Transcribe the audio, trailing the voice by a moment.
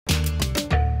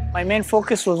My main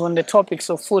focus was on the topics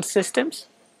of food systems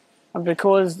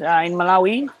because in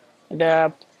Malawi,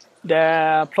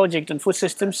 the project on food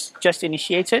systems just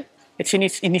initiated. It's in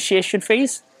its initiation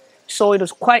phase. So it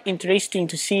was quite interesting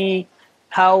to see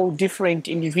how different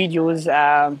individuals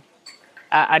are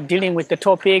dealing with the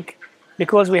topic,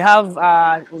 because we have,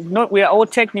 we are all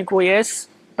technical, yes,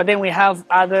 but then we have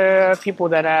other people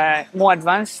that are more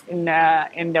advanced in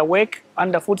their work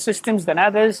under food systems than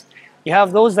others. You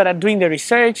have those that are doing the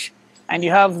research, and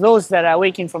you have those that are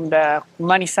working from the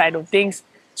money side of things.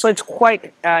 So it's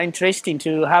quite interesting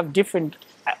to have different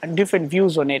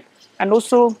views on it. And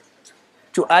also,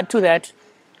 to add to that,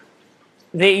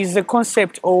 there is the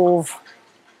concept of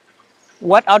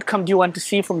what outcome do you want to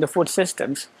see from the food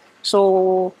systems.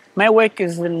 So my work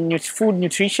is in food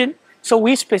nutrition. So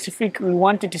we specifically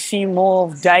wanted to see more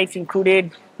of diet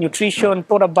included, nutrition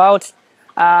thought about,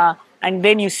 and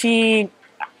then you see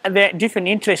the different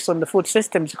interests on the food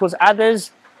systems, because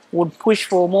others would push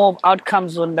for more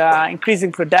outcomes on the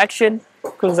increasing production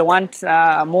because they want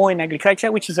more in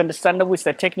agriculture, which is understandable. It's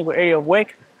the technical area of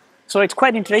work. So it's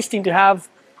quite interesting to have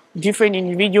different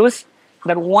individuals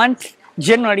that want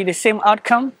generally the same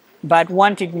outcome, but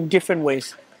want it in different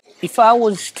ways. If I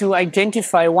was to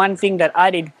identify one thing that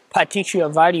added particular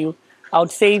value, I would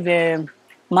say the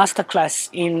masterclass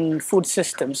in food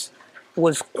systems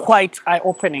was quite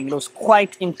eye-opening. It was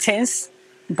quite intense,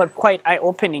 but quite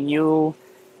eye-opening.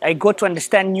 I got to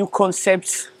understand new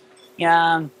concepts,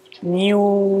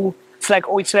 new. It's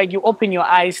like you open your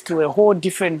eyes to a whole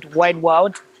different wide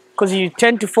world, because you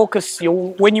tend to focus.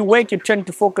 When you work, you tend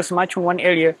to focus much on one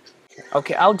area.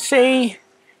 Okay, I would say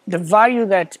the value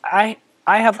that I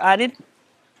have added,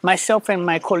 myself and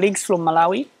my colleagues from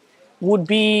Malawi, would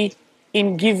be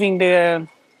in giving the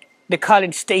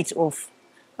current state of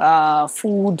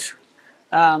food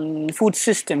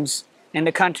systems in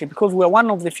the country, because we're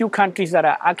one of the few countries that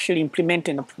are actually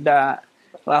implementing the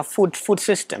food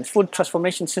systems, food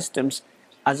transformation systems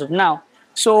as of now.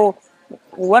 So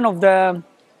one of the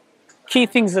key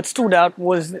things that stood out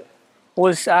was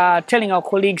telling our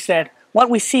colleagues that what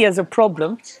we see as a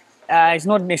problem is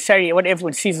not necessarily what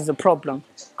everyone sees as a problem.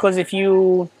 Because if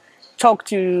you talk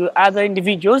to other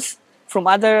individuals from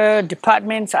other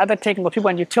departments, other technical people,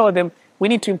 and you tell them we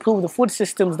need to improve the food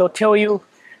systems, they'll tell you,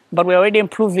 but we're already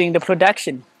improving the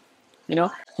production.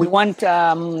 We want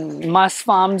mass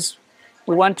farms.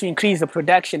 We want to increase the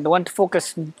production. They want to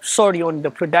focus solely on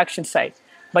the production side.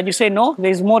 But you say, no,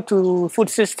 there's more to food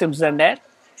systems than that.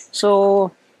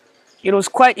 So it was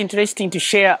quite interesting to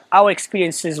share our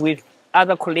experiences with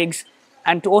other colleagues,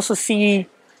 and to also see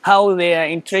how they are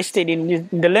interested in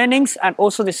the learnings, and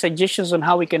also the suggestions on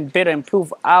how we can better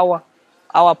improve our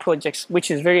projects,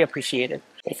 which is very appreciated.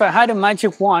 If I had a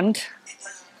magic wand,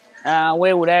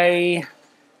 where would I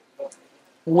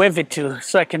wave it to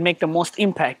so I can make the most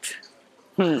impact?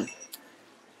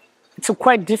 It's a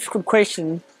quite difficult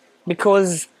question,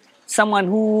 because someone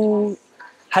who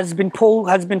has been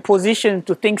positioned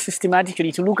to think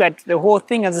systematically, to look at the whole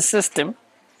thing as a system,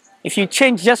 if you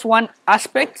change just one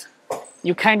aspect,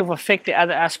 you kind of affect the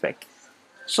other aspect.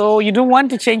 So you don't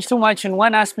want to change too much in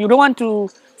one aspect. You don't want to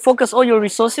focus all your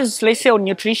resources, let's say, on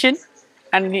nutrition,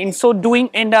 and in so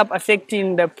doing end up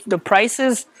affecting the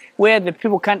prices, where the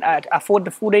people can't afford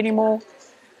the food anymore.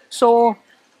 So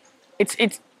it's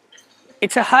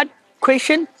a hard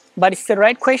question, but it's the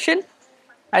right question.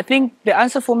 I think the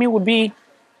answer for me would be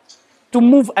to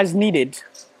move as needed,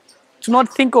 to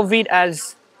not think of it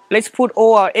as let's put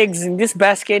all our eggs in this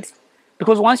basket,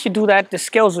 because once you do that, the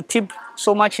scales will tip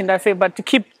so much in that favor, but to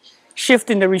keep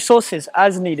shifting the resources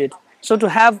as needed. So to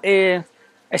have a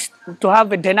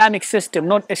dynamic system,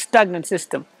 not a stagnant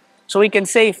system. So we can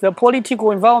say if the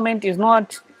political environment is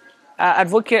not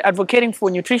advocating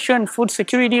for nutrition, food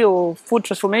security, or food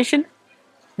transformation,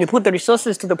 we put the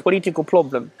resources to the political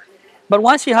problem. But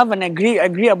once you have an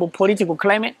agreeable political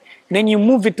climate, then you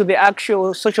move it to the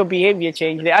actual social behavior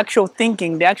change, the actual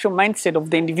thinking, the actual mindset of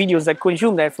the individuals that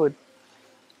consume that food.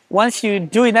 Once you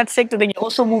do in that sector, then you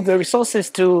also move the resources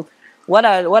to what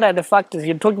are the factors.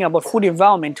 You're talking about food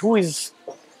environment. Who is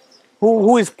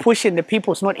pushing the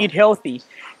people to not eat healthy?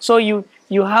 So you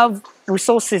have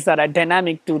resources that are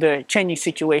dynamic to the changing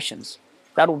situations.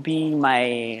 That would be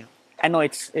my. I know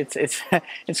it's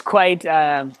quite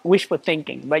wishful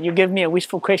thinking, but you gave me a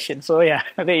wishful question, so yeah,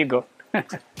 there you go.